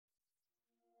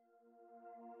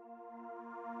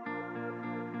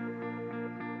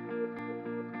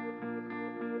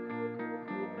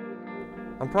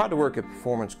I'm proud to work at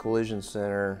Performance Collision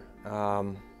Center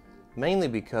mainly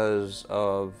because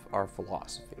of our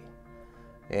philosophy.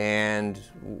 And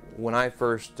when I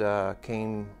first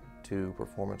came to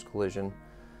Performance Collision,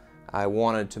 I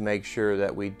wanted to make sure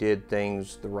that we did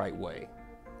things the right way,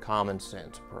 common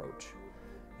sense approach.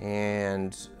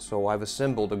 And so I've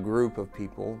assembled a group of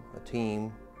people, a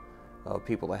team of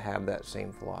people that have that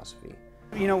same philosophy.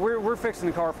 You know, we're fixing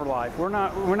the car for life. We're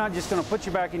not just going to put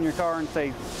you back in your car and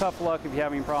say, tough luck if you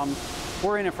have any problems.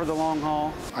 We're in it for the long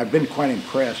haul. I've been quite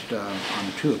impressed on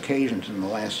 2 occasions in the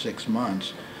last 6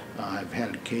 months. I've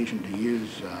had occasion to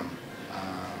use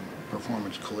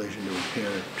Performance Collision to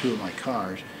repair 2 of my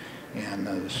cars, and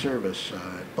the service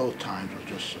at both times was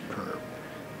just superb.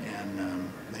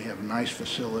 And they have a nice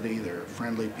facility, they're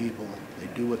friendly people, they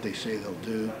do what they say they'll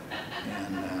do,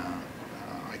 and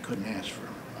I couldn't ask for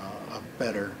a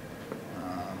better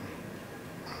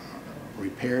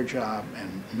repair job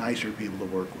and nicer people to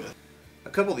work with. A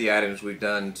couple of the items we've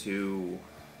done to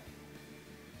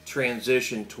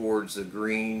transition towards the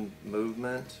green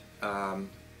movement,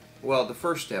 well, the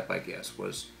first step, I guess,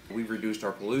 was we've reduced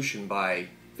our pollution by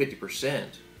 50%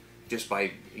 just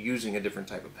by using a different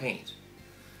type of paint.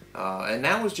 And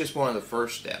that was just one of the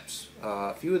first steps.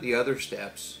 A few of the other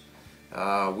steps,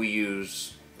 we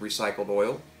use recycled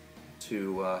oil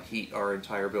to heat our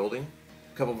entire building.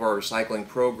 A couple of our recycling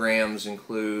programs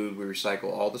include we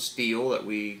recycle all the steel that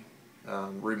we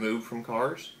remove from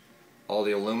cars, all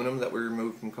the aluminum that we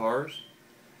remove from cars,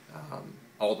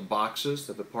 all the boxes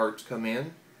that the parts come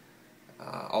in,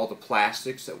 all the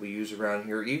plastics that we use around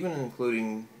here, even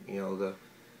including, you know,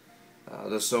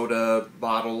 the soda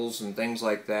bottles and things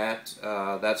like that.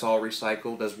 That's all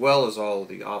recycled, as well as all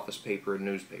the office paper and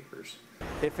newspapers.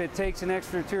 If it takes an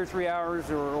extra 2 or 3 hours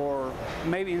or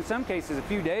maybe in some cases a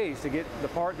few days to get the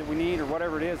part that we need or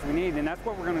whatever it is we need, then that's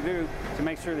what we're going to do to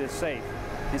make sure that it's safe.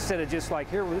 Instead of just like,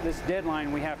 here, this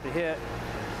deadline we have to hit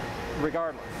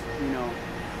regardless, you know.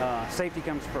 Safety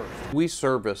comes first. We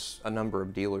service a number of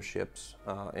dealerships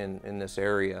in this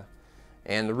area,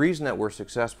 and the reason that we're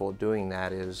successful at doing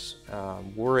that is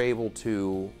we're able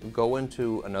to go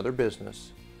into another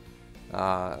business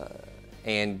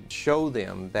and show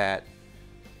them that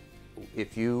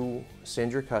if you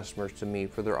send your customers to me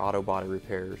for their auto body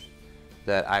repairs,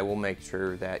 that I will make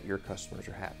sure that your customers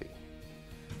are happy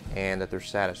and that they're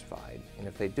satisfied. And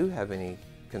if they do have any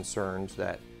concerns,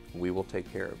 that we will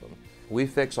take care of them. We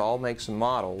fix all makes and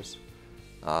models,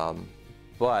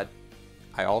 but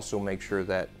I also make sure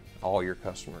that all your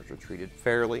customers are treated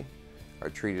fairly, are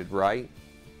treated right,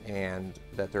 and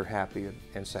that they're happy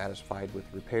and satisfied with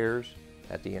repairs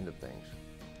at the end of things.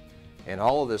 And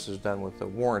all of this is done with a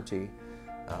warranty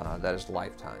that is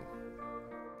lifetime.